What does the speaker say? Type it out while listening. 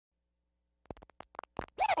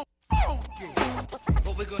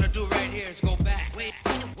What we're gonna do right here is go back, way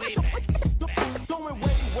back. Going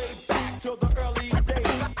way back to the early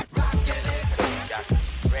days. Rockin' it. Got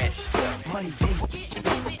fresh stuff. Money,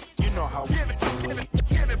 baby. You know how we give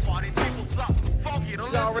it, party people something funky to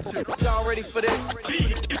listen to. Y'all ready for this? I'm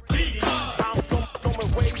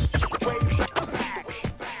going way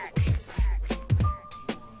back.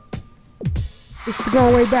 It's the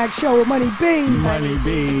Going Way Back Show with Money B. Money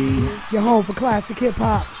B. Your home for classic hip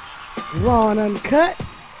hop, raw and uncut.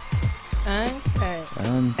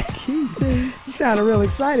 Keezy. You sounded real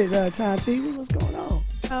excited, Tom Teasy. What's going on?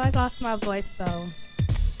 Oh, I lost my voice, so.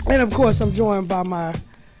 And of course, I'm joined by my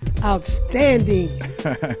outstanding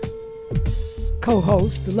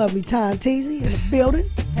co-host, the lovely Tom Teasy, in the building.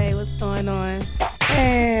 Hey, what's going on?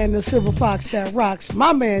 And the silver fox that rocks,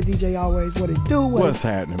 my man DJ Always. What it do? What's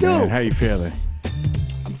happening, man? How you feeling?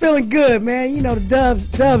 I'm feeling good, man. You know the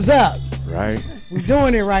dubs up. Right. We're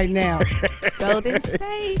doing it right now. Golden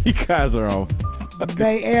State. You guys are on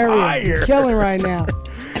Bay Area. fire. Killing right now.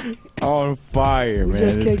 On fire, We man.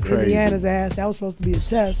 just It's kicked crazy. Indiana's ass. That was supposed to be a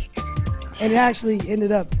test. And it actually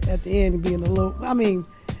ended up at the end being a little, I mean,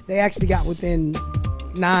 they actually got within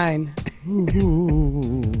 9.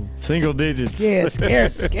 Single digits. Yeah,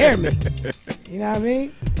 scared me. You know what I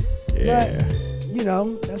mean? Yeah. But, you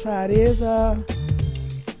know, that's how it is. So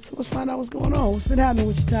let's find out what's going on. What's been happening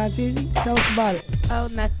with you, Tom Teasy? Tell us about it. Oh,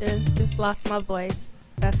 nothing. Just lost my voice.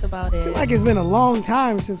 That's about it. Seems like it's been a long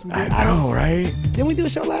time since we did. I know, right? Didn't we do a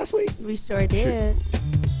show last week? We sure did.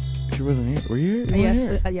 She wasn't here. Were you here? You weren't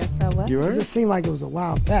Yes, here? yes, I was. You It were? just seemed like it was a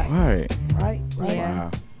while back, Right. right? Yeah.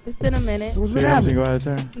 Wow. It's been a minute. So what's So been you having to happening?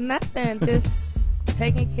 go out of town? Nothing. Just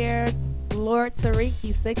taking care of Lord Tariq.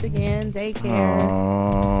 He's sick again. Daycare.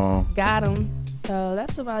 Oh. Got him. So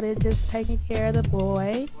that's about it. Just taking care of the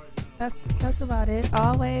boy. That's about it.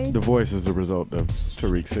 Always. The voice is the result of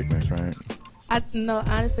Tariq's sickness, right?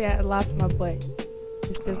 Honestly, I lost my voice.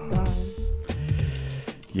 It's just gone.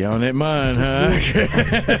 You on that mind, huh?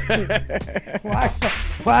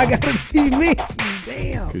 Why I gotta be me?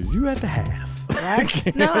 Damn. Cause you at the house.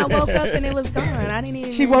 Right? No, I woke up and it was gone. I didn't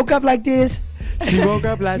even. She woke up like this. She woke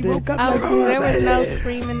up like She this. woke up I, like there was this. no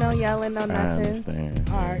screaming, no yelling, no I nothing. understand.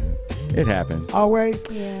 All right. It happens. Always.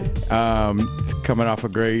 Yeah. It's coming off a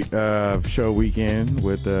great show weekend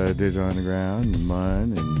with Digital Underground and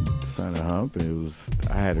Mun and Son of Hump.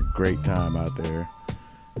 I had a great time out there.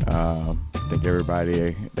 I think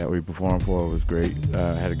everybody that we performed for was great.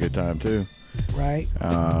 Had a good time too. Right.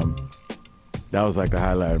 That was like the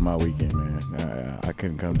highlight of my weekend, man. I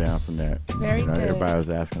couldn't come down from that. Very good. Everybody was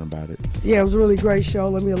asking about it. Yeah, it was a really great show.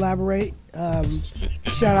 Let me elaborate.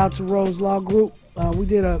 Shout out to Rose Law Group. We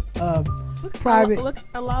did a private. Look,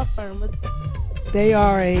 a law firm. Look. They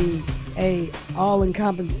are a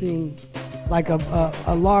all-encompassing, like a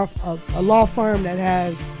law firm that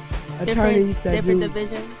has attorneys that different do.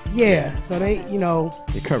 divisions. Yeah, so they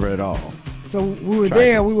They cover it all. So we were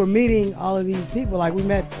there. We were meeting all of these people. Like we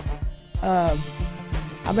met. I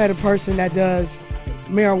met a person that does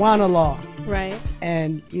marijuana law. Right.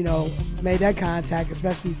 And made that contact,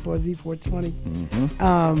 especially for Z420.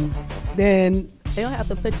 Mm-hmm. Then They'll have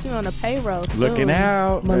to put you on a payroll soon. Looking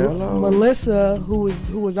out. Hello. Melissa, who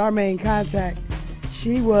was our main contact,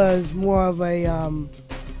 she was more of a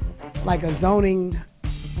like a zoning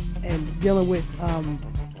and dealing with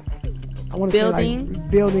I want to say like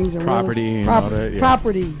buildings and property and all that. Yeah.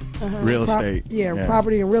 Property. Real estate.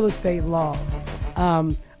 Property and real estate law.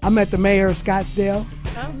 I met the mayor of Scottsdale.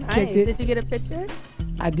 Oh, nice. Kicked it. Did you get a picture?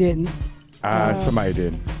 I didn't. Somebody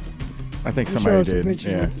did. I think I'm somebody sure some did.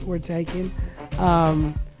 Yeah. pictures were taken.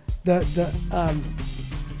 What's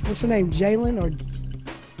her name? Jalen or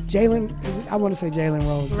Jalen? I want to say Jalen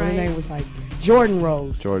Rose, but her Right. name was like Jordan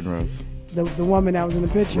Rose. Jordan Rose. The woman that was in the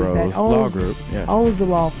picture Rose that Law owns Group. Yeah. owns the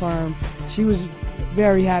law firm. She was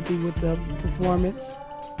very happy with the performance,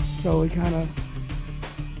 so it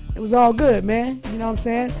was all good, man. You know what I'm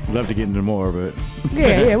saying? Love to get into more, but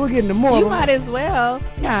Yeah, we'll get into more. You might as well.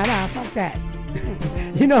 Nah, fuck that.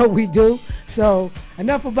 You know what we do. So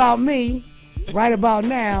enough about me. Right about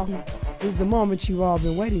now is the moment you've all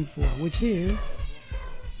been waiting for, which is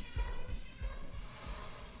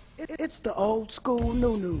it's the old school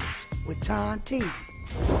new news with Tom Teasy.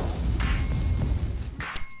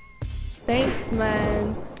 Thanks,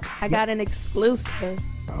 man. I got an exclusive.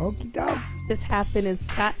 Okie doke. This happened in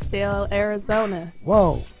Scottsdale, Arizona.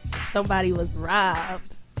 Whoa. Somebody was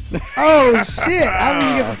robbed. Oh shit! I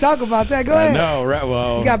didn't get to talk about that. Go ahead. No, right?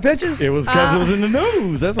 Well, You got pictures? it was because it was in the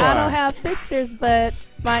news. That's why. I don't have pictures, but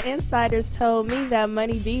my insiders told me that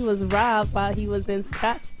Money B was robbed while he was in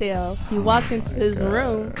Scottsdale. He walked into his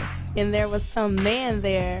room, and there was some man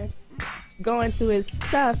there going through his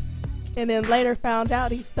stuff, and then later found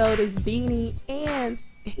out he stole his beanie and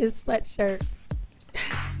his sweatshirt.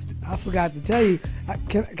 I forgot to tell you.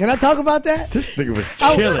 Can I talk about that? This nigga was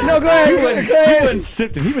Oh, chilling. no, go ahead. He Go wasn't, ahead. he wasn't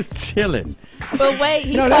sipping. He was chilling. But wait,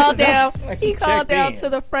 he No, called that's- down. He called checked down in. to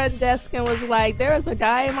the front desk and was like, "There was a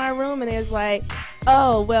guy in my room," and it's like,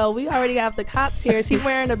 "Oh, well, we already have the cops here. Is he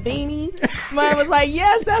wearing a beanie?" Mine was like,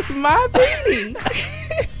 "Yes, that's my beanie."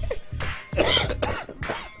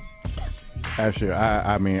 Actually,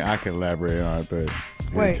 I mean, I could elaborate on it, but it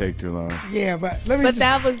Wait. would take too long. Yeah, but let me But just,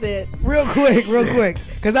 that was it. real quick,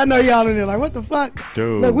 because I know y'all in there like, what the fuck?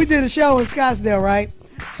 Dude. Look, we did a show in Scottsdale, right?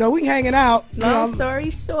 So we hanging out. You know, Long I'm- story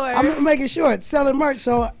short, I'm making short, selling merch.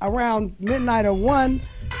 So around midnight or 1,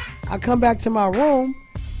 I come back to my room.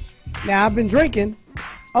 Now I've been drinking.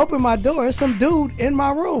 Open my door, there's some dude in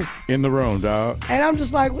my room. In the room, dog. And I'm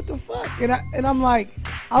just like, what the fuck? And I'm like,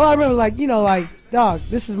 all I remember was like, like, dog,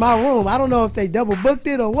 this is my room. I don't know if they double booked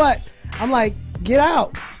it or what. I'm like, get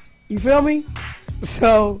out. You feel me?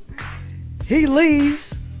 So he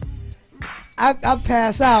leaves. I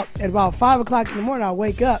pass out at about 5 o'clock in the morning. I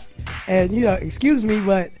wake up and, excuse me,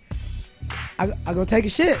 but I go take a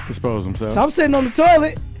shit. Dispose himself. So I'm sitting on the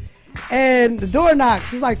toilet and the door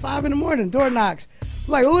knocks. It's like 5 in the morning. Door knocks.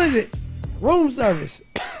 I'm like, who is it? Room service.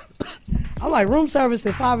 I'm like, room service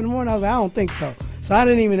at 5 in the morning? I was like, I don't think so. So I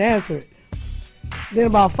didn't even answer it. Then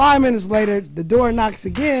about 5 minutes later, the door knocks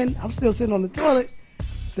again. I'm still sitting on the toilet.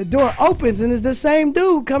 The door opens and it's the same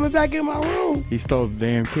dude coming back in my room. He stole the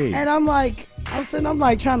damn key. And I'm like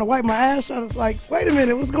trying to wipe my ass. It's like, wait a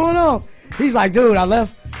minute, what's going on? He's like, dude, I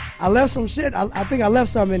left some shit. I think I left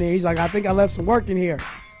something in here. He's like, I think I left some work in here.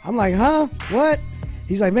 I'm like, huh? What?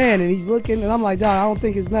 He's like, man, and he's looking, and I'm like, dog, I don't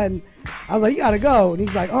think it's nothing. I was like, you gotta go. And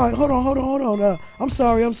he's like, all right, hold on. I'm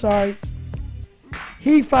sorry.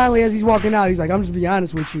 He finally, as he's walking out, he's like, I'm just be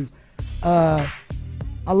honest with you.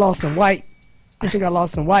 I lost some white. I think I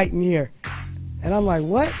lost some white in here. And I'm like,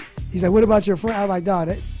 what? He's like, what about your friend? I was like, dog,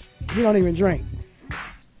 he don't even drink.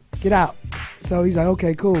 Get out. So he's like,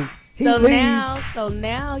 okay, cool. He so leaves.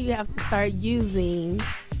 now you have to start using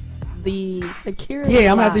the security.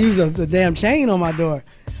 Yeah, I'm gonna have to lock. use the damn chain on my door.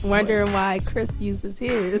 Wondering why Chris uses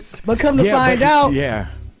his. But come to Yeah, find but- out, Yeah.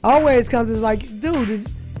 always comes is like, dude,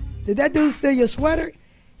 did that dude steal your sweater?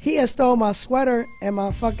 He had stole my sweater and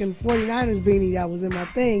my fucking 49ers beanie that was in my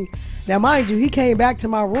thing. Now, mind you, he came back to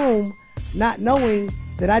my room not knowing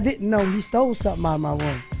that I didn't know he stole something out of my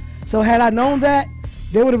room. So had I known that,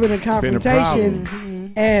 there would have been a confrontation.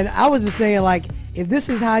 And I was just saying, like, if this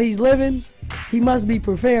is how he's living, he must be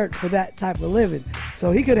prepared for that type of living.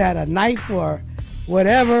 So he could have had a knife or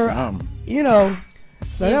whatever, Something.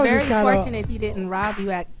 So You're that was very just kind of fortunate he didn't rob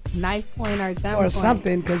you at knife point or gun or point.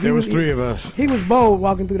 something because There was 3 of us. He was bold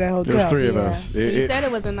walking through that hotel. There was 3 of Yeah. us. You said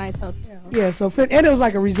it was a nice hotel. Yeah, so and it was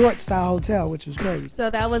like a resort style hotel, which was crazy. So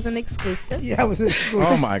that was an exclusive. Yeah, it was.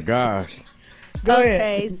 Oh my gosh. Go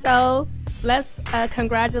Okay, ahead. so let's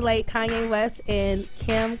congratulate Kanye West and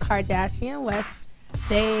Kim Kardashian West.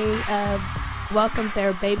 They welcomed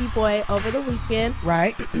their baby boy over the weekend.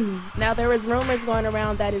 Right. Now, there was rumors going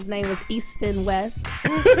around that his name was Easton West.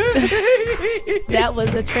 That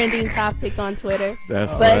was a trending topic on Twitter.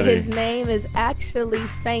 That's But funny. his name is actually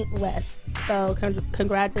Saint West. So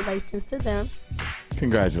congratulations to them.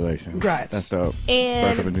 Congratulations. Congrats. That's dope.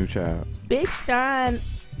 And Birth of a new child. Big Sean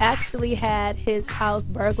actually had his house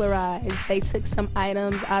burglarized. They took some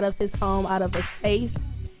items out of his home, out of a safe.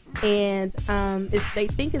 And they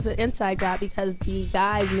think it's an inside job because the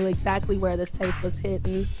guys knew exactly where the safe was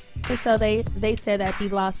hidden. And so they said that he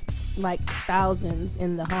lost like thousands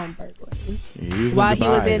in the home burglary. He was While in Dubai. he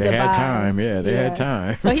was in they Dubai. had time. Yeah, they had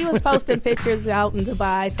time. So he was posting pictures out in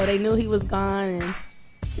Dubai, so they knew he was gone and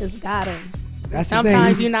just got him. That's the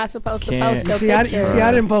Sometimes thing. you're not supposed to Can't- post You your see, pictures.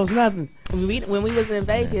 I didn't post nothing. When we was in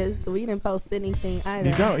Vegas, we didn't post anything either.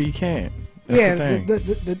 You don't. You can't. That's Yeah, the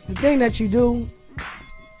thing. the thing that you do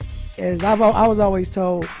is I was always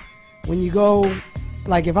told when you go,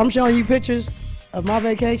 like if I'm showing you pictures of my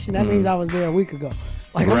vacation, that means I was there a week ago.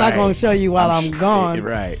 Like I'm not Right. going to show you while I'm gone.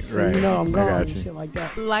 Right, So right. you know I'm I gone got and you. shit like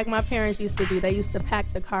that. Like my parents used to do. They used to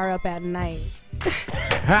pack the car up at night.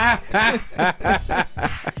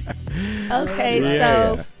 Okay,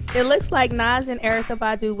 Yeah. so it looks like Nas and Erykah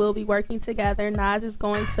Badu will be working together. Nas is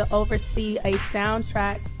going to oversee a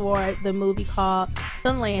soundtrack for the movie called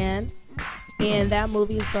The Land. And that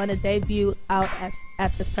movie is going to debut out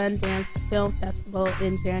at the Sundance Film Festival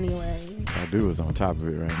in January. Badu is on top of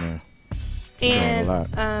it right now. She's doing a lot.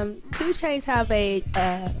 And 2 Chainz have a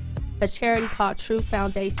charity called True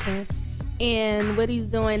Foundation, and what he's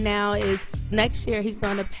doing now is next year he's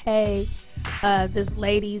going to pay this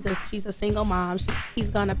lady's, she's a single mom. He's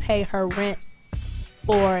going to pay her rent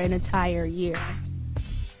for an entire year.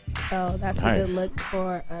 So that's a good look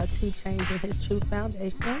for 2 Chainz and his Truth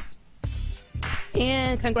Foundation.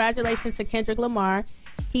 And congratulations to Kendrick Lamar.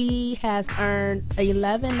 He has earned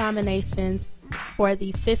 11 nominations for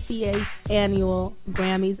the 58th Annual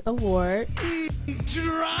Grammys Award.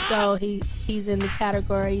 So he's in the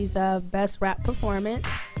categories of Best Rap Performance,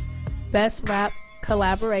 Best Rap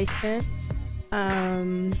Collaboration.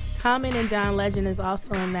 Common and John Legend is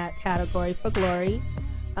also in that category for Glory.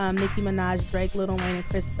 Nicki Minaj, Drake, Lil Wayne, and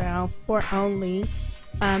Chris Brown for Only.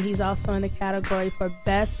 He's also in the category for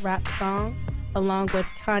Best Rap Song, along with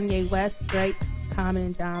Kanye West, Drake, Common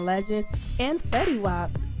and John Legend, and Fetty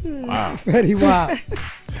Wap. Wow. Fetty Wap.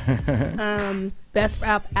 Best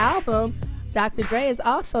Rap Album, Dr. Dre is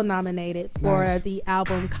also nominated for the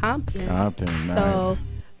album Compton. Compton, nice. So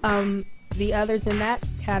the others in that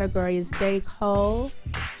category is J. Cole,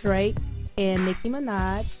 Drake, and Nicki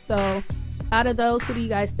Minaj. So out of those, who do you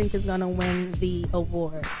guys think is going to win the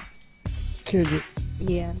award? Kendrick.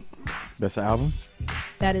 Yeah. Best album?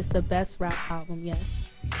 That is the best rap album,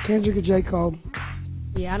 yes. Kendrick or J. Cole?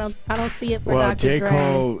 Yeah, I don't see it for Well, Dr.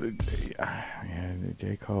 Dre.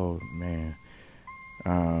 J. Cole, man.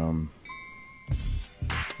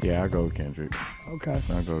 Yeah, I'll go with Kendrick. Okay.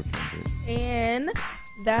 I'll go with Kendrick. And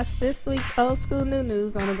that's this week's Old School New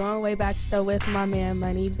News on the Going Way Back show with my man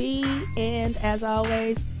Money B. And as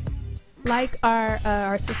always, like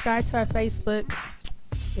our subscribe to our Facebook.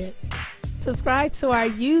 Subscribe to our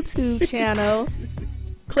YouTube channel.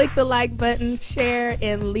 Click the like button, share,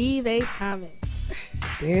 and leave a comment.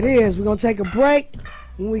 There it is. We're going to take a break.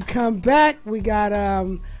 When we come back, we got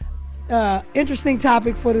interesting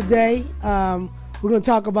topic for today. We're going to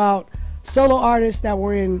talk about solo artists that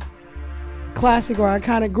were in classic or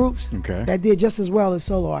iconic groups that did just as well as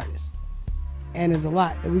solo artists. And there's a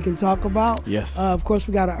lot that we can talk about. Yes. Of course,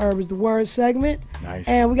 we got our Herb is the Word segment. Nice.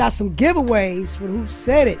 And we got some giveaways for Who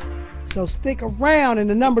Said It. So stick around, and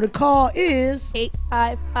the number to call is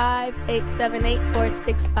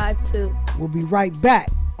 855-878-4652. We'll be right back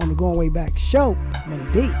on the Going Way Back show. Money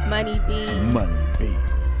B. Money B. Money B.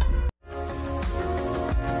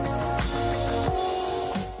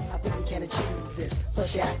 I think we can achieve this.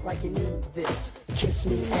 Plus you act like you need this. Kiss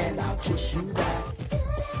me and I'll kiss you back.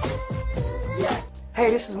 Yeah. Hey,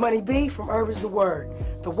 this is Money B from Herb is the Word.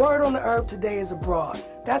 The word on the herb today is abroad.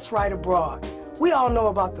 That's right, abroad. We all know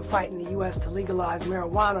about the fight in the U.S. to legalize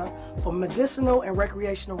marijuana for medicinal and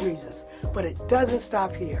recreational reasons, but it doesn't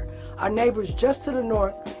stop here. Our neighbors just to the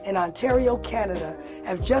north in Ontario, Canada,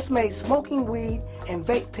 have just made smoking weed and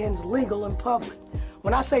vape pens legal in public.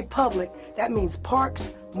 When I say public, that means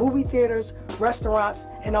parks, movie theaters, restaurants,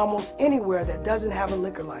 and almost anywhere that doesn't have a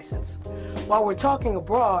liquor license. While we're talking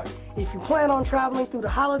abroad, if you plan on traveling through the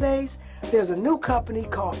holidays, there's a new company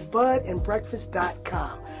called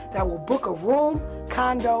budandbreakfast.com that will book a room,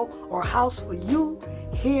 condo, or house for you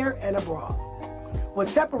here and abroad. What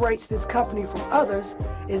separates this company from others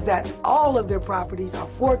is that all of their properties are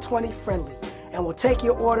 420 friendly and will take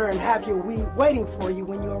your order and have your weed waiting for you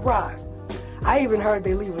when you arrive. I even heard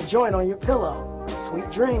they leave a joint on your pillow.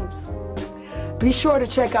 Sweet dreams. Be sure to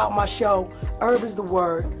check out my show, Herb is the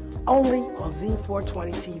Word, only on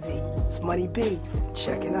Z420 TV. It's Money B.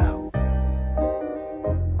 Check it out.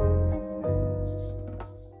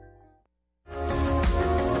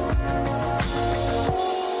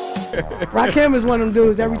 Rakim is one of them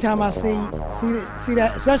dudes. Every time I see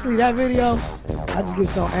that, especially that video, I just get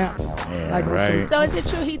so amped. Yeah, like, right. So is it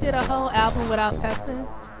true he did a whole album without cussing?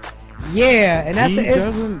 Yeah, and that's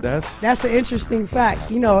that's an interesting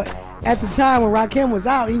fact. You know, at the time when Rakim was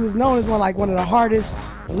out, he was known as one of the hardest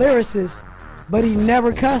lyricists, but he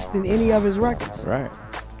never cussed in any of his records. Right.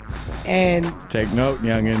 And take note,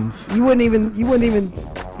 youngins. You wouldn't even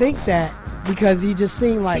think that, because he just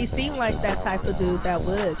seemed like that type of dude that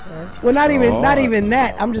would. Well, not even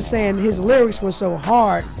that. I'm just saying his lyrics were so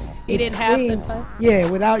hard. He didn't have to cuss? Yeah,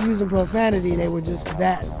 without using profanity, they were just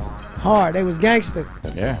that hard. They was gangster.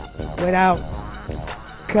 Yeah. Without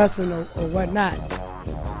cussing or whatnot.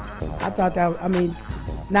 I thought that,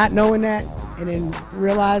 not knowing that and then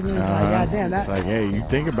realizing it's like, goddamn, that. It's like, hey, you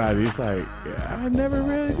think about it, it's like, yeah, I never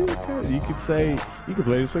really did cuss. You could say, you could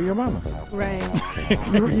play this for your mama. Right.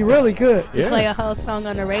 you really could. You play a whole song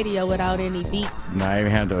on the radio without any beats. Not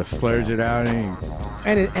even have to splurge it out. And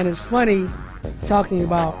it's funny talking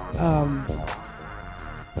about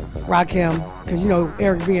Rakim, because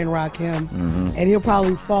Eric being Rakim, and he'll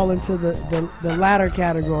probably fall into the latter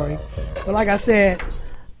category. But like I said,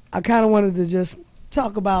 I kind of wanted to just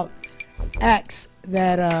talk about acts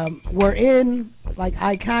that were in like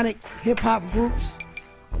iconic hip hop groups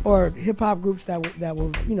or hip hop groups that were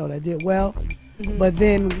that did well, but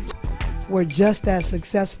then were just as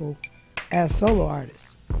successful as solo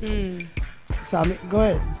artists. So I mean, go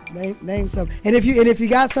ahead, name some. And if you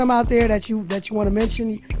got some out there that you want to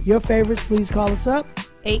mention, your favorites, please call us up.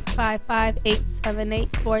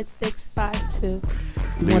 855-878-4652.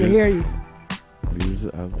 We want to hear you. Leaders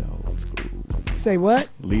of the old school. Say what?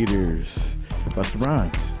 Leaders. Busta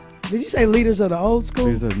Rhymes. Did you say leaders of the old school?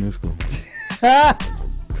 Leaders of the new school. That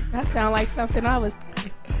sounds like something I was saying.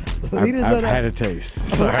 I've had a taste.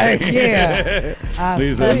 Sorry. Yeah.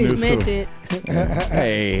 Leaders of the new school.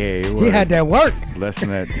 Hey, he had that work. Less than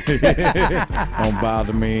that. Don't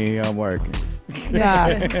bother me. I'm working. Nah.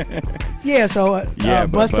 Yeah, so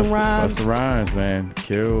Busta Rhymes. Busta Rhymes, man,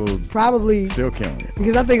 killed. Probably still killing it.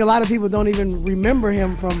 Because I think a lot of people don't even remember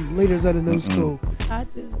him from Leaders of the New School. I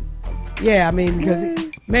do. Yeah, I mean, because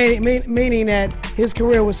meaning that his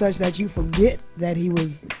career was such that you forget that he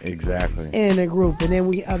was exactly in a group. And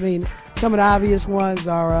then some of the obvious ones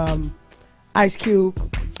are Ice Cube.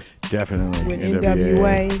 Definitely. With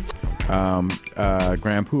NWA.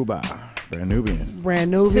 Grand Poobah,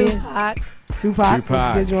 Brand Nubian. Tupac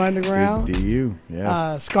with Digital Underground. DU,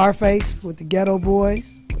 yes. Scarface with the Ghetto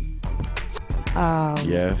Boys.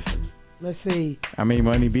 Yes. Let's see. I mean,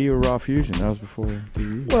 Money B or Raw Fusion. That was before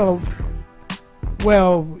DU.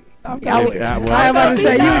 Well, I was about to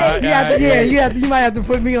say you might have to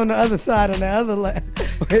put me on the other side on the other leg.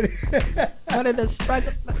 One of the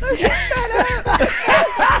struggle. Shut up.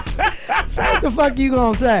 So what the fuck you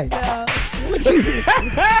gonna say? What you say?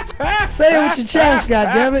 Say it with your chest,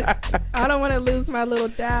 goddammit. I don't want to lose my little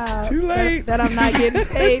job. Too late. That I'm not getting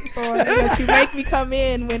paid for. Because you make me come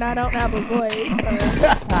in when I don't have a voice.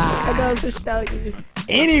 That goes to show you.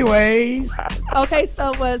 Anyways. Okay,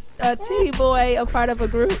 so was T Boy a part of a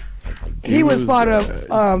group? He was part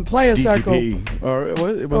of Player Circle. Or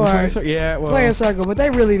was it Player Circle? Yeah, well. Player Circle, but they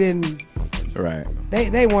really didn't. Right.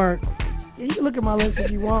 They weren't. You can look at my list if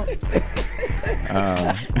you want.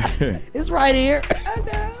 It's right here. I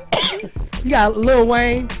know. You got Lil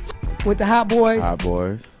Wayne with the Hot Boys. Hot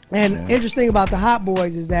Boys. And interesting about the Hot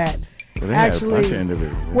Boys is that they actually, had a bunch of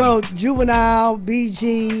individuals. Well, Juvenile,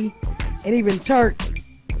 BG, and even Turk,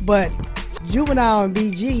 but Juvenile and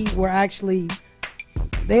BG were actually,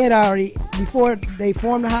 they had already, before they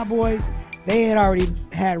formed the Hot Boys, they had already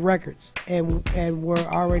had records and were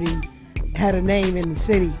already had a name in the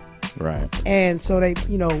city. Right. And so they,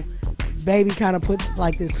 Baby kind of put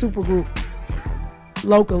like this super group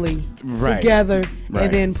locally together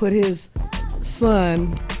and then put his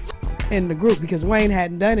son in the group because Wayne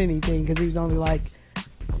hadn't done anything because he was only like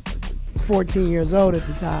 14 years old at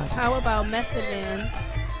the time. How about Method Man?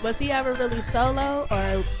 Was he ever really solo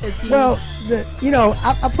or is he? Well,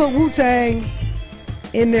 I put Wu-Tang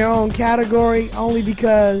in their own category only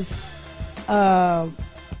because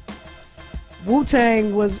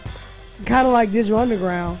Wu-Tang was kind of like Digital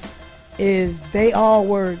Underground, is they all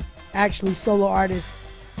were actually solo artists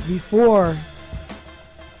before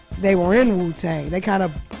they were in Wu-Tang. They kind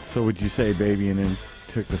of. So would you say Baby and them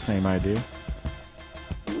took the same idea?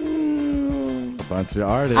 A bunch of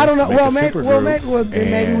artists. I don't know.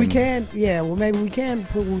 Maybe we can. Yeah. Well, maybe we can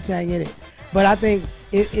put Wu-Tang in it. But I think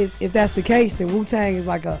if that's the case, then Wu-Tang is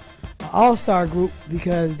like a all-star group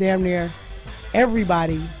because damn near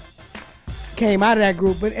everybody came out of that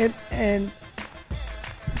group. But and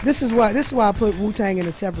this is why I put Wu-Tang in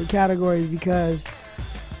a separate category because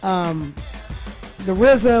the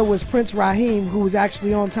RZA was Prince Raheem, who was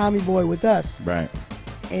actually on Tommy Boy with us. Right.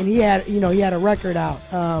 And he had a record out.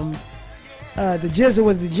 The Jizza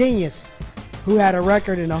was the Genius, who had a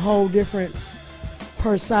record in a whole different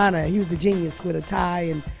persona. He was the Genius with a tie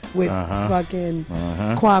and with fucking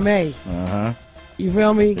Kwame. You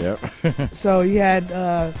feel me? Yep. So you had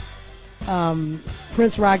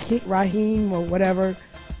Prince Raheem or whatever,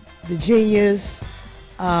 the Genius.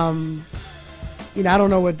 I don't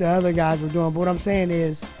know what the other guys were doing, but what I'm saying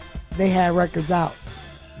is they had records out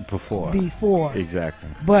before. Exactly.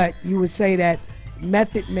 But you would say that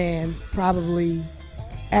Method Man probably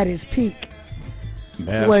at his peak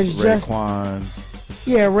was Ray just Quan,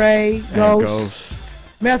 Ray,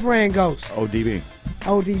 Ghost, Meth, Ray, and Ghost.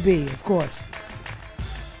 ODB, of course.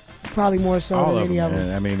 Probably more so all than of any them, of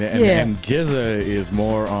them. I mean, and Jizza is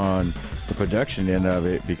more on the production end of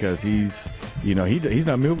it because he's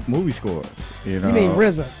not movie scores. You mean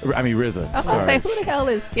RZA? I mean RZA. I was gonna say, who the hell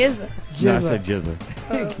is Gizza? No, I said Jizza.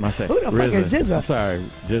 Who the fuck is Jizza? I'm sorry,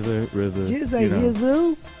 Jizza, RZA. Jizza,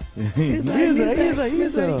 Yizzle. He's like.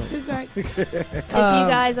 If you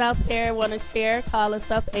guys out there want to share, call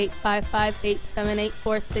us up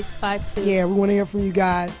 855-878-4652. Yeah, we want to hear from you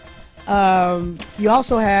guys. You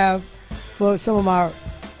also have, for some of our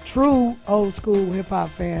true old school hip hop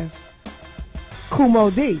fans, Kumo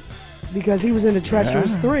D, because he was in the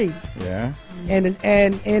Treacherous 3. Yeah. And in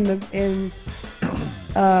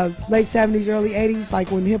late 70s, early 80s,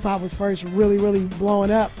 like when hip hop was first really, really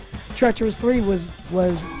blowing up, Treacherous 3 was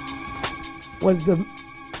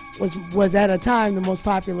at a time the most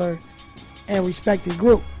popular and respected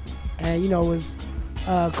group. And it was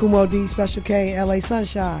Kumo D, Special K, LA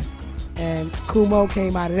Sunshine, and Kumo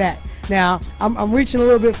came out of that. Now I'm reaching a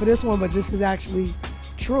little bit for this one, but this is actually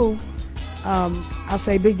true. I'll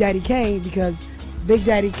say Big Daddy Kane, because Big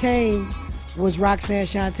Daddy Kane was Roxanne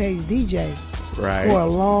Shantae's DJ for a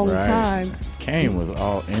long time. Kane was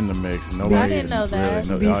all in the mix. Nobody I didn't know that.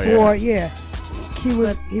 Really Before, He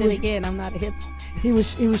was. Again, I'm not a hip. He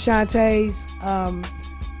was Shantae's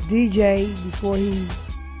DJ before he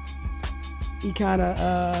kind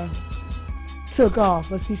of took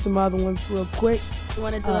off. Let's see some other ones real quick. You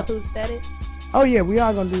want to do a Who Said It? Oh yeah, we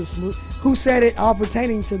are gonna do some Who Said It, all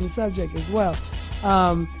pertaining to the subject as well.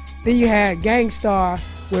 Then you had Gangstar,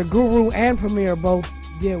 where Guru and Premier both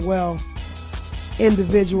did well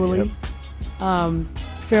individually.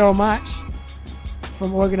 Pharaoh Monch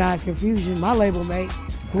from Organized Confusion, my label mate,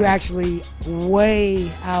 who actually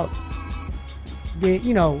way out did,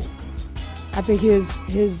 I think his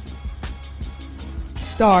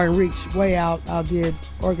star and reach way outdid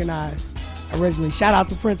Organized originally. Shout out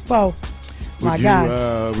to Prince Poe, my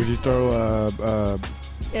guy. Would you throw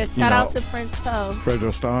shout out to Prince Poe,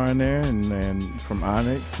 Fredro Starr in there, and from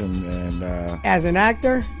Onyx, and as an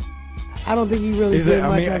actor, I don't think he really did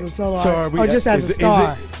much as a solo artist, or just as a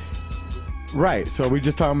star. Right. So we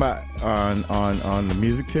just talking about on the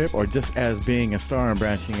music tip, or just as being a star and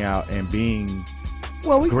branching out and being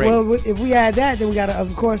great? Well, if we add that, then we got to,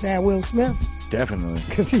 of course, add Will Smith. Definitely.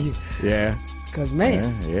 Because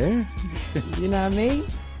man. Yeah. You know what I mean?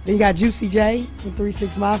 Then you got Juicy J from 3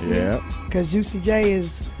 6 Mafia. Yeah. Because Juicy J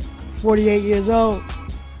is 48 years old.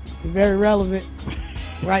 Very relevant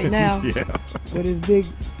right now. Yeah. With his big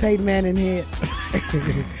Peyton Manning head.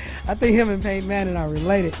 I think him and Peyton Manning are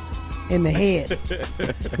related in the head.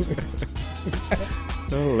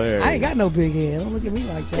 Hilarious. I ain't got no big head. Don't look at me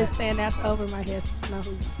like that. Just saying that's over my head.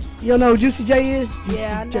 You don't know who Juicy J is?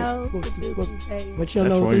 Yeah, I know who Juicy J is. But you don't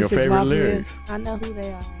know who 3 6 Mafia is? I know who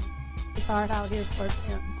they are. It's hard out here for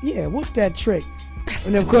them. Yeah, whoop that trick.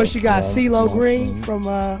 And then, of course, you got CeeLo Green from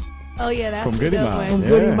that's from Goody Mob. From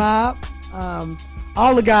Goody Mob.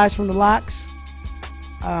 All the guys from the Locks.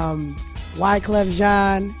 Wyclef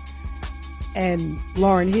Jean and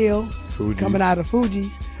Lauryn Hill coming out of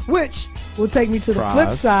Fugees, which will take me to the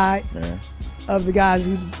flip side of the guys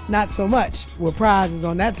who not so much. Well, Prize is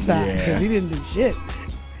on that side because he didn't do shit.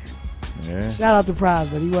 Yeah. Shout out to Prize,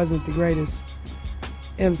 but he wasn't the greatest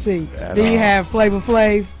MC. Then you have Flavor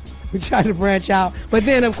Flav, who tried to branch out, but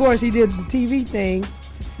then of course he did the TV thing.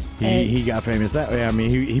 He got famous that way. I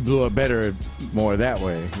mean, he blew up more that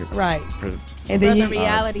way. Right. And then the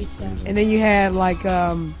reality show. And then you had like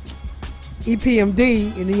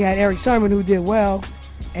EPMD, and then you had Eric Sermon, who did well,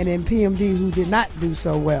 and then PMD, who did not do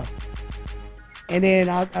so well. And then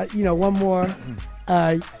one more.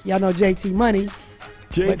 Y'all know JT Money.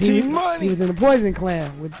 Money. He was in the Poison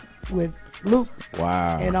Clan with Luke.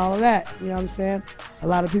 Wow. And all of that. You know what I'm saying? A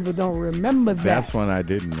lot of people don't remember that. That's one I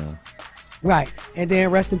didn't know. Right. And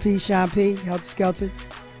then rest in peace, Sean P, Helter Skelter,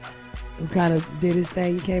 who kind of did his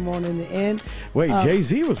thing. He came on in the end. Wait,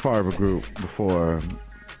 Jay-Z was part of a group before.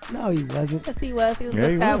 No, he wasn't. Yes, he was. He was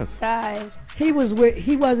with that guy. He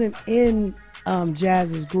wasn't in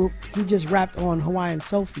Jazz's group. He just rapped on Hawaiian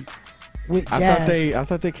Sophie with Jazz. I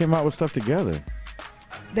thought they came out with stuff together.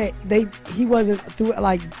 He wasn't through,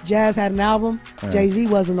 like Jazz had an album. Jay-Z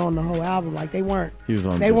wasn't on the whole album. Like they weren't. He was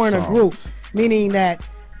on. They weren't songs. a group. Meaning that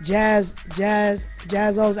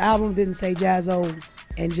Jazzo's album didn't say Jazzo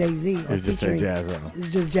and Jay-Z. It just said Jazzo. It's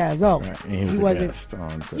just Jazzo. Right. And he wasn't.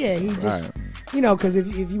 He just because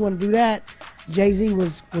if you want to do that, Jay-Z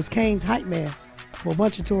was Kane's hype man for a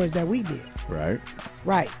bunch of tours that we did. Right.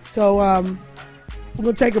 So we're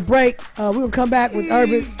gonna take a break. We're gonna come back with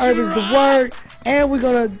Urban's the Word, and we're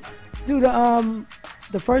gonna do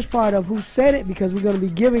the first part of Who Said It, because we're gonna be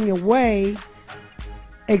giving away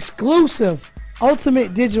exclusive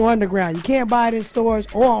Ultimate Digital Underground. You can't buy it in stores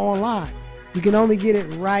or online. You can only get it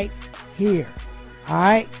right here. All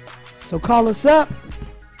right? So call us up.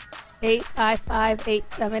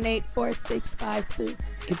 855-878-4652.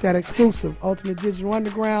 Get that exclusive Ultimate Digital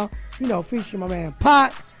Underground. Featuring my man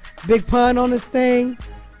Pac, Big pun on this thing.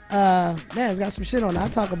 Man, it's got some shit on it. I'll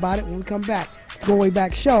talk about it when we come back. It's the Go Way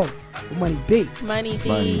Back Show with Money B. Money B.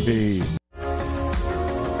 Money B.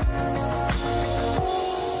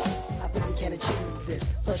 I think we can achieve this.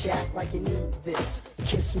 Plus you act like you need this.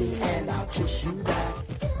 Kiss me and I'll kiss you back.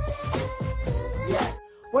 Yeah.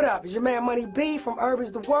 What up? It's your man Money B from Herb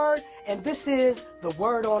is the Word, and this is The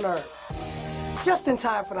Word on Earth. Just in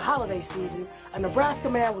time for the holiday season, a Nebraska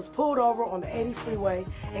man was pulled over on the 80 freeway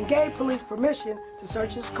and gave police permission to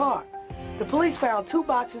search his car. The police found 2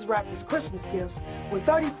 boxes wrapped as Christmas gifts with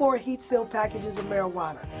 34 heat-sealed packages of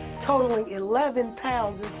marijuana, totaling 11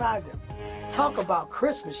 pounds inside them. Talk about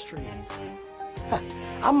Christmas trees.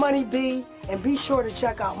 I'm Money B, and be sure to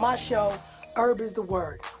check out my show, Herb is the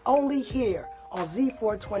Word, only here on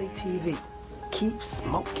Z420 TV. Keep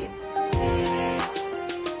smoking.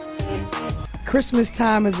 Christmas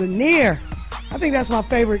time is near. I think that's my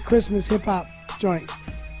favorite Christmas hip-hop joint.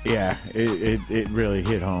 Yeah, it really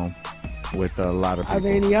hit home with a lot of people. Are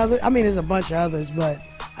there any other? I mean, there's a bunch of others, but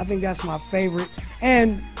I think that's my favorite.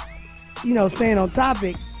 And, you know, staying on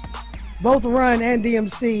topic, both Run and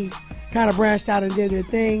DMC kind of branched out and did their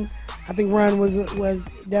thing. I think Run was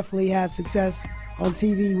definitely had success on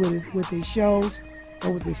TV with his shows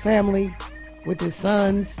and with his family, with his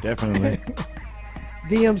sons. Definitely.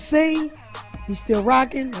 DMC, he's still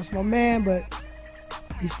rocking. That's my man, but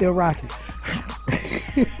he's still rocking.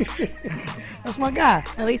 That's my guy.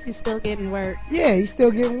 At least he's still getting work. Yeah, he's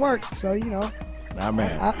still getting work. So, you know, Nah,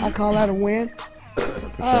 man. I call that a win.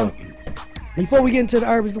 For sure. Before we get into the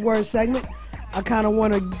Herb is the Word segment, I kind of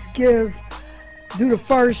want to do the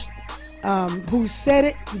first Who Said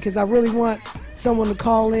It, because I really want someone to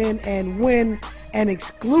call in and win an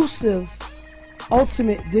exclusive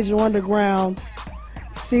Ultimate Digital Underground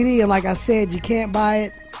CD. And like I said, you can't buy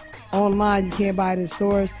it online, you can't buy it in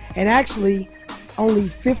stores. And actually, only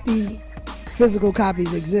 50 physical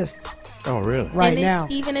copies exist Oh, really? right And now.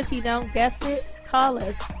 even if you don't guess it, call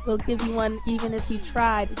us. We'll give you one even if you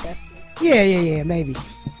try to guess it. Yeah, maybe.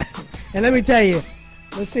 And let me tell you,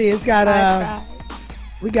 let's see, it's got I tried.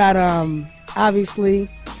 we got obviously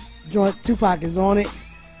joint Tupac is on it.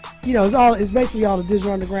 You know, it's basically all the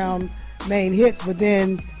Digital Underground main hits, but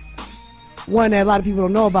then one that a lot of people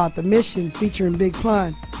don't know about, The Mission featuring Big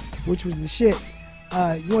Pun, which was the shit. You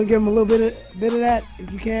want to give them a little bit of that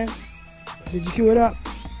if you can? Did you cue it up?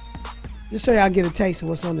 Just so y'all get a taste of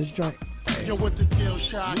what's on this joint. Yo, with the deal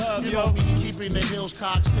shot, you know me, keeping the hills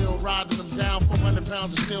cocked, still riding them down. 400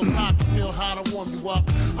 pounds of steel cock, you feel how to warm you up.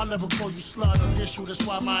 I'll never call you slut or dish you, that's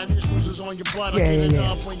why my initials is on your butt. I get it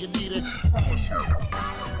up when you need it.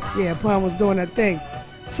 Yeah, Pun was doing that thing.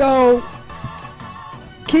 So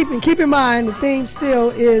keep in mind, the theme still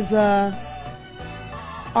is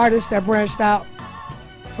artists that branched out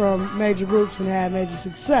from major groups and had major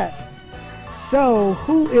success. So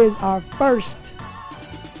who is our first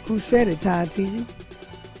Who Said It, Ty Teasy?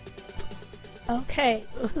 Okay.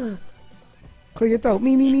 Clear your throat.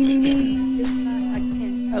 Me.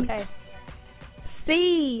 Okay.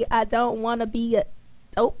 See, I don't want to be a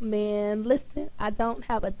dope man. Listen, I don't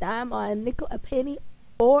have a dime or a nickel, a penny,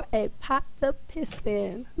 or a pot to piss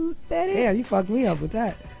in. Who said it? Damn, you fucked me up with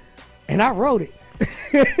that. And I wrote it.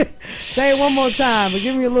 Say it one more time, but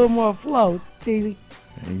give me a little more flow, Teasy.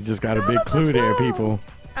 You just got a big clue there, people.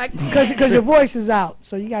 Because your voice is out,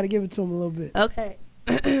 so you got to give it to him a little bit. Okay.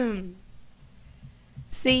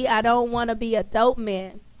 See, I don't want to be a dope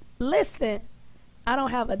man. Listen, I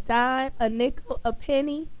don't have a dime, a nickel, a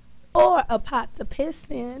penny, or a pot to piss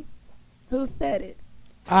in. Who said it?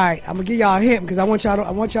 All right, I'm gonna give y'all a hint because I want y'all to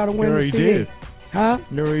win the You CD. did. Huh?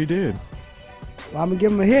 You already did. Well, I'm gonna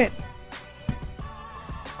give him a hint.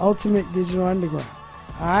 Ultimate Digital Underground.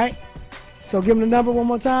 All right. So give him the number one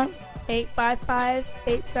more time.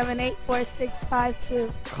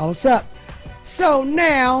 855-878-4652. Call us up. So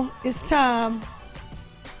now it's time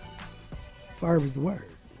for Herb is the Word.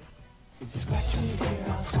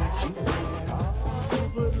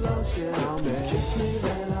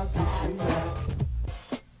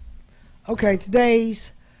 Okay,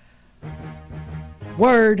 today's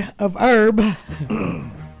word of herb,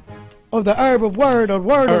 or the herb of word, or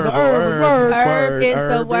word of the herb of word. Herb is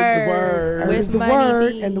the word. Herb is the Money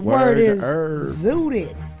word, B. and the Word word is herb.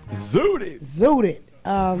 zooted. Zooted. Zooted.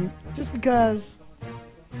 Just because,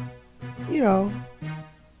 you know,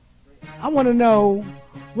 I want to know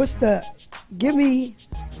give me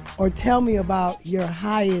or tell me about your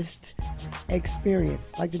highest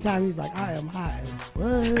experience. Like the time he's like, I am high as fuck.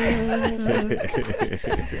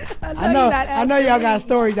 I know y'all got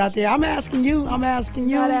stories out there. I'm asking you, Not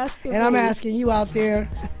asking and I'm me. asking you out there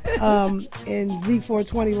in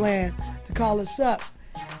Z420 land to call us up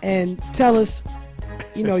and tell us,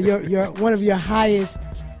 your one of your highest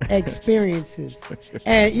experiences.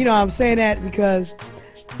 And I'm saying that because,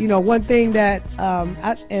 one thing that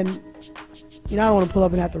I don't want to pull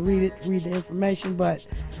up and have to read the information, but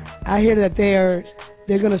I hear that they're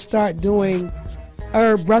gonna start doing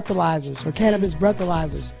herb breathalyzers or cannabis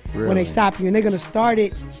breathalyzers when they stop you, and they're gonna start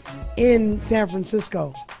it in San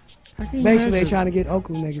Francisco. Basically, they're trying to get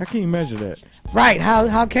Oakland niggas. How can you measure that? Right?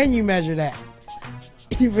 How can you measure that?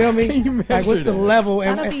 You feel me? Like, what's the level?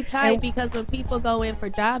 That'll be tight because when people go in for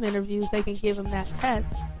job interviews, they can give them that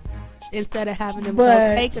test instead of having them go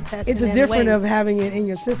take a test. It's a different of having it in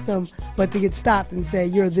your system, but to get stopped and say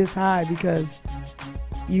you're this high because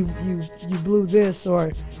you blew this,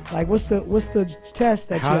 or like what's the test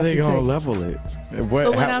that how you have to take? How are they gonna level it?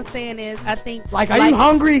 What I'm saying is, I think are you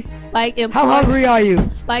hungry? How hungry are you?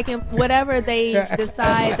 Like in whatever they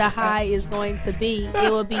decide the high is going to be,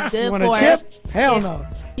 it will be good want for a chip? Hell no.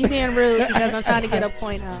 You being rude because I'm trying to get a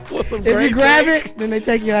point out. If you grab it, then they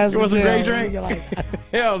take your ass to jail. What's a great drink? You're like,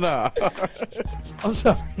 hell no. I'm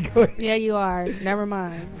sorry. Go ahead. Yeah, you are. Never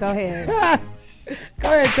mind. Go ahead.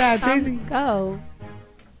 Go ahead, Chad Teasy. Go.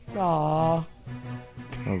 Aw.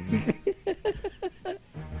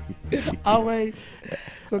 Always.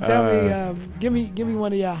 So tell me, give me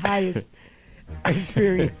one of your highest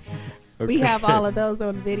experiences. Okay. We have all of those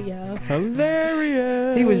on video.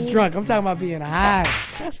 Hilarious. He was drunk. I'm talking about being high.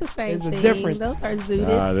 That's the same thing. There's a difference. Those are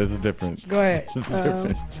zooteds. There's a difference. Go ahead. There's a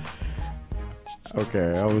difference.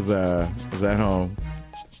 Okay, I was at home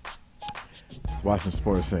watching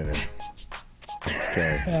Sports Center.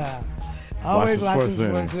 Okay. Yeah. Always watching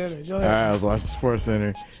Sports Center. Go ahead. I was watching Sports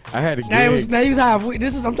Center. I had a gig. Now he was high. I'm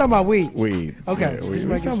talking about weed. Weed. Okay. Yeah, weed.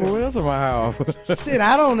 What else am I high off? Shit,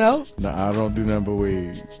 I don't know. No, I don't do nothing but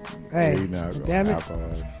weed. Hey, weed, alcohol, damn it.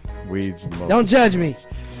 Alcohol. Weed's the most. Don't judge me.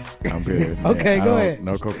 I'm good. Okay, go ahead.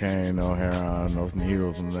 No cocaine, no heroin, no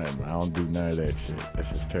needles, and nothing. I don't do none of that shit. That's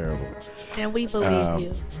just terrible. And we believe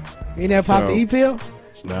you. You never popped the E-pill?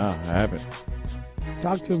 No, I haven't.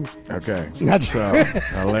 Talk to me. Okay. Not so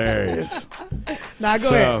hilarious. Now go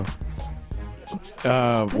ahead.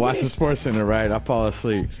 Watching Sports Center, right? I fall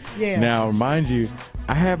asleep. Yeah. Now, mind you,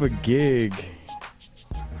 I have a gig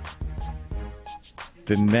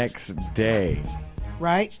the next day.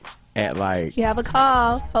 Right. At like. You have a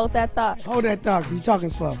call. Hold that thought. Hold that thought. You're talking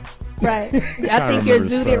slow. Right. I think you're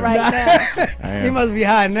zooted right now. He must be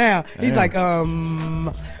high now. He's like,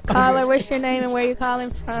 Caller, what's your name and where you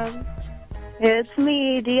calling from? It's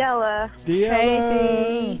me, Diella.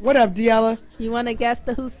 Hey, what up, Diella? You want to guess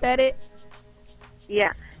the who said it?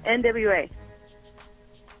 Yeah, NWA.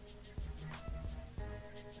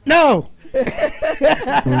 No.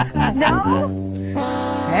 No?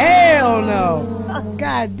 Hell no.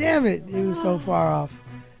 God damn it. It was so far off.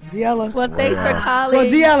 Diella. Well, thanks for calling. Well,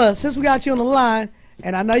 Diella, since we got you on the line,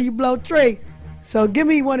 and I know you blow Trey, so give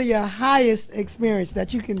me one of your highest experience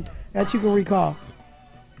that you can recall.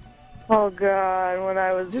 Oh, God, when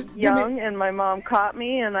I was young and my mom caught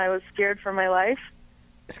me and I was scared for my life.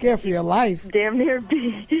 Scared for your life? Damn near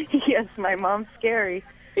yes, my mom's scary.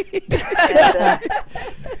 She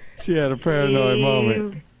had a paranoid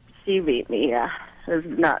moment. She beat me, yeah. It was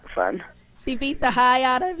not fun. She beat the high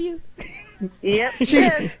out of you? Yep, she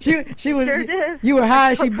was. Sure did. You were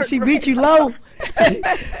high. She beat you low.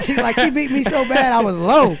 She beat me so bad I was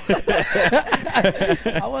low.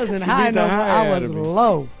 I wasn't high no more. I was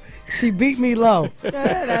low. She beat me low.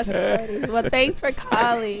 That's funny. Well, thanks for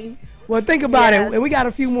calling. Well, think about it. And we got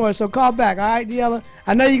a few more, so call back. All right, Diella?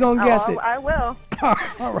 I know you're going to guess it. I will. All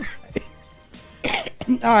right.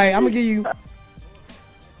 All right, I'm going to give you.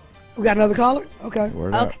 We got another caller? Okay.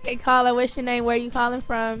 Okay, caller, what's your name? Where are you calling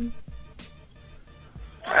from?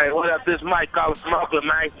 Hey, what up? This is Mike calling from Oakland,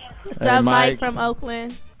 Mike. What's up, Mike from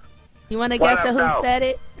Oakland? You want to guess who said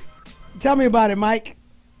it? Tell me about it, Mike.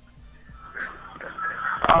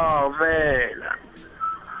 Oh man,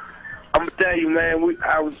 I'm gonna tell you, man. It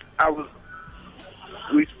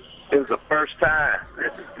was the first time,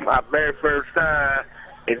 my very first time,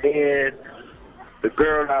 and then the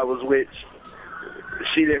girl I was with,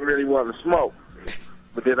 she didn't really want to smoke,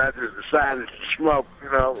 but then I just decided to smoke,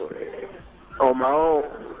 on my own.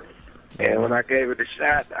 And when I gave it a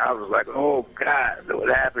shot, I was like, "Oh God, what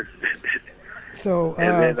happened?" So,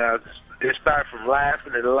 and then it started from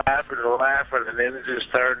laughing and laughing and laughing, and then it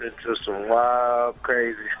just turned into some wild,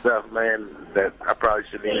 crazy stuff, man, that I probably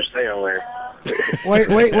shouldn't even say on there. Wait,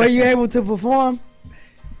 were you able to perform?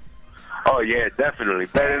 Oh, yeah, definitely.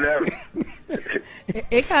 Better than ever.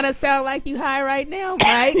 It kind of sounds like you high right now,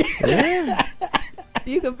 Mike. Yeah.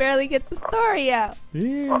 You can barely get the story out.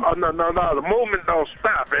 Yeah. Oh, no. The movement don't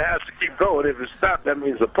stop. It has to keep going. If it stops, that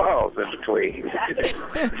means a pause in between.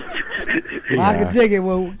 Well, I can dig it.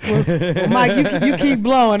 Well, Mike, you keep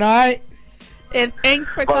blowing, all right? And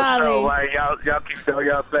thanks for calling. Sure, like, y'all keep doing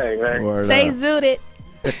y'all thing, man. Word Stay up. zooted.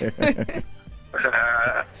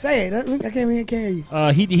 Say it. I can't even hear you.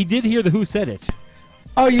 He did hear the Who Said It.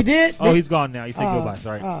 Oh, you did? Oh, he's gone now. He said goodbye.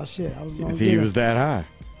 Sorry. Oh, shit. I was going He was that high.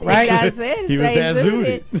 Right? He was that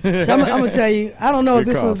zooted. So I'm going to tell you, I don't know if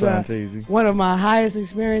Good this call, was Fantasia. one of my highest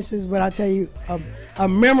experiences, but I tell you, a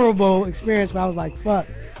memorable experience where I was like, fuck,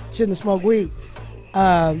 shouldn't have smoked weed.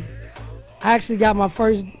 I actually got my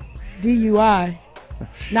first DUI,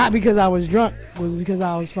 not because I was drunk, it was because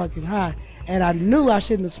I was fucking high. And I knew I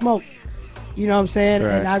shouldn't have smoked. You know what I'm saying?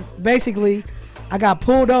 Right. And I got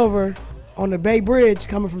pulled over on the Bay Bridge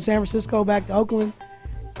coming from San Francisco back to Oakland.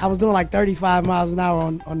 I was doing like 35 miles an hour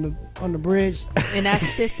on the bridge. And that's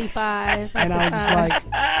 55. And I was just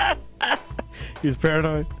like, He was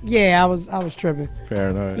paranoid? yeah, I was tripping.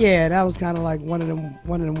 Paranoid. Yeah, that was kind of like one of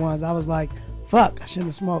them ones. I was like, fuck, I shouldn't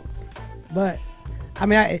have smoked. But I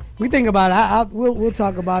mean, we think about it. We'll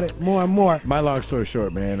talk about it more and more. My long story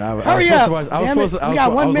short, man. I Hurry was up. supposed to watch, Damn it. We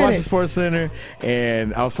got 1 I was minute. watching Sports Center,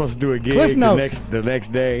 and I was supposed to do a gig Cliff notes. the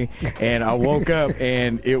next day, and I woke up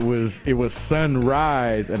and it was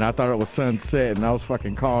sunrise, and I thought it was sunset, and I was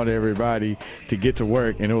fucking calling everybody to get to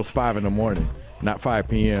work, and it was 5 a.m, not 5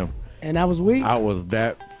 p.m. And that was weed. I was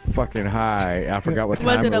that fucking high. I forgot what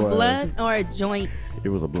time Was it it a was. blunt or a joint? It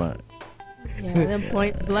was a blunt. Yeah, them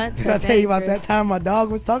blunts. Did I tell you about that time my dog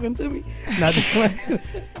was talking to me? Not just playing.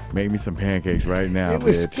 Make me some pancakes right now, It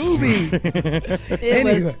was bitch. Scooby. It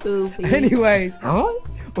was Scooby. Anyways,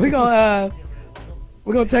 we're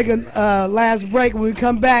gonna take a last break. When we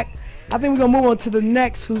come back, I think we're gonna move on to the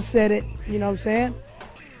next Who Said It. You know what I'm saying?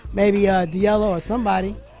 Maybe Diello or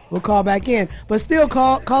somebody will call back in. But still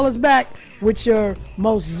call us back with your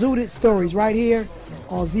most zooted stories right here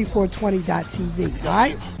on Z420.tv. All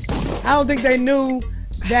right? I don't think they knew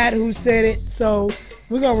that Who Said It, so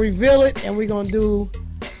we're gonna reveal it and we're gonna do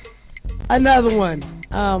another one.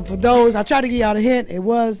 For those, I tried to give y'all a hint. It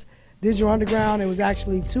was Digital Underground. It was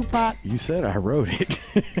actually Tupac You said I wrote it.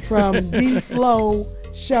 from D Flow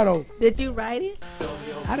Shuttle. Did you write it?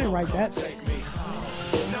 I didn't write that. I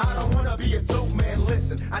don't wanna be a dope man,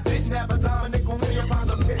 listen. I didn't have a Dominic on me about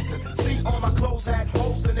the pissin'. See, all my clothes had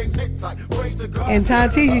holes and they fit tight. Pray to God. And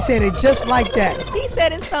Tantizi said it just like that. He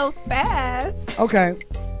said it so fast. Okay.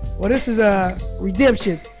 Well, this is a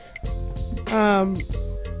redemption.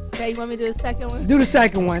 Okay, you want me to do the second one? Do the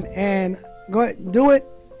second one and go ahead, do it,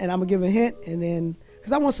 and I'm gonna give a hint, and then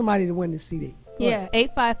because I want somebody to win the CD. Go Yeah, ahead.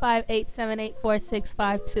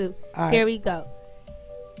 855-878-4652. All right. Here we go.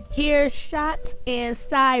 Hear shots and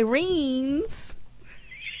sirens.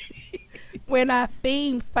 When I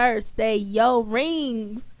fiend first, they yo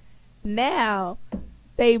rings. Now,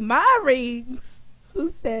 they my rings. Who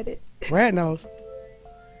said it? Brad knows.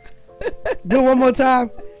 Do it one more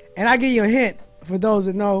time, and I give you a hint for those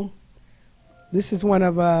that know. This is one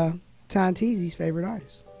of Tantizi's favorite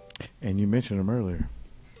artists. And you mentioned him earlier.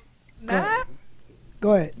 Nah.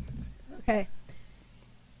 Go ahead. Okay.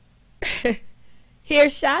 Hear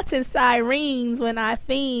shots and sirens when I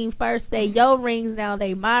fiend. First they yo rings, now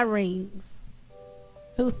they my rings.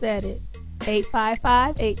 Who said it?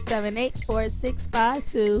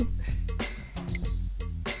 855-878-4652.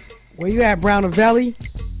 Where you at, Brown and Valley?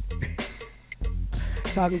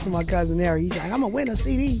 Talking to my cousin Harry. He's like, I'm gonna win a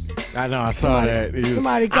CD. I know, I saw that.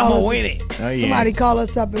 Somebody call us. win it. Oh, yeah. Somebody call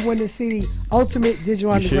us up and win the CD. Ultimate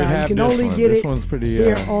Digital You should Underground. You have can this only one. get This it one's pretty,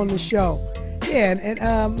 here on the show. Yeah,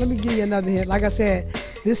 and let me give you another hint. Like I said,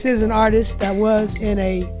 this is an artist that was in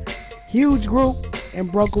a huge group and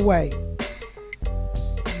broke away.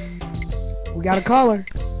 We got a caller.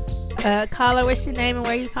 Caller, what's your name and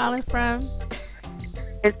where you calling from?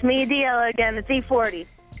 It's me, Diella, again. It's E40.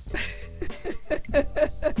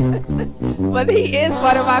 But he is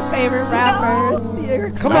one of my favorite rappers.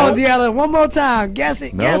 Come on, Diella, one more time. Guess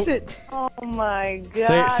it. Nope. Guess it. Oh, my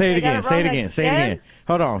God. Say it I again. gotta Say it run again. that Say it again.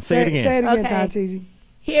 Hold on. Say it again. Say it again, Okay. Tantizi.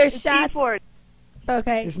 Hear It's shots. E40.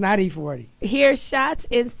 Okay. It's not E40. Hear shots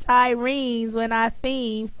and sirens when I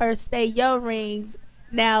fiend. First they your rings,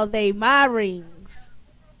 now they my rings.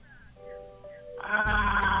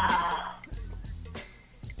 I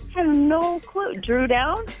have no clue. Drew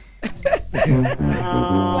Down? I'm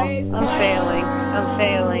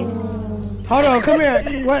failing. Hold on, come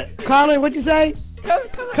here. What, Colin? What you say?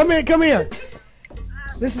 Come here.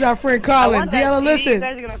 This is our friend I Colin. want that Diella, CD. listen. You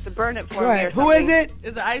guys are going to have to burn it for Go me. ahead. Or Who is something. it?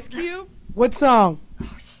 Is it Ice Cube? What song? Oh,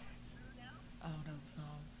 shit. I don't know the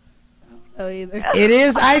song. so either. It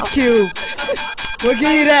is Ice Cube. We'll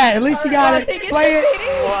give you that. At least you got it. Play it.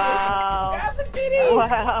 Wow.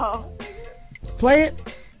 Wow. Play it.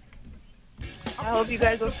 I hope you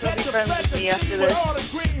guys will still be friends with me after this.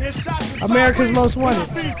 America's Most Wanted.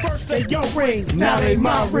 Take your rings, now they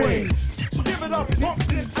my rings. So give it up,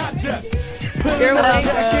 pumpkin, I just You're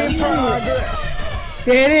welcome.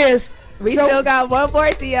 There it is. We still got one more,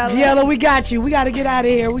 Diella. Diella, we got you. We got to get out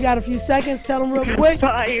of here. We got a few seconds. Tell them real quick.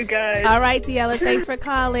 Bye, you guys. All right, Diella, thanks for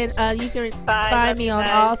calling. You can find me on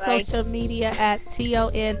all social media at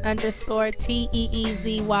TON_TEEZY.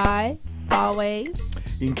 Always.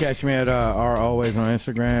 You can catch me at Always on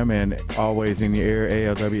Instagram and Always in the Air,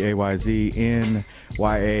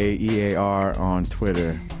 ALWAYZNYAEAR on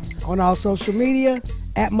Twitter. On all social media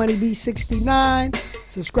at MoneyB69.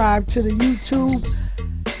 Subscribe to the YouTube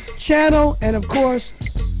channel, and of course,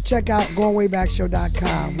 check out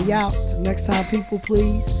GoinWayBackShow.com. We out. Till next time, people,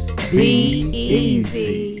 please be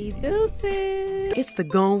easy. Deuces. It's the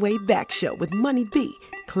Goin Way Back Show with Money B.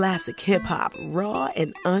 Classic hip hop, raw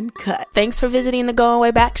and uncut. Thanks for visiting the Goin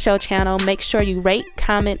Way Back Show channel. Make sure you rate,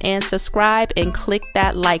 comment, and subscribe, and click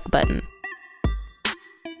that like button.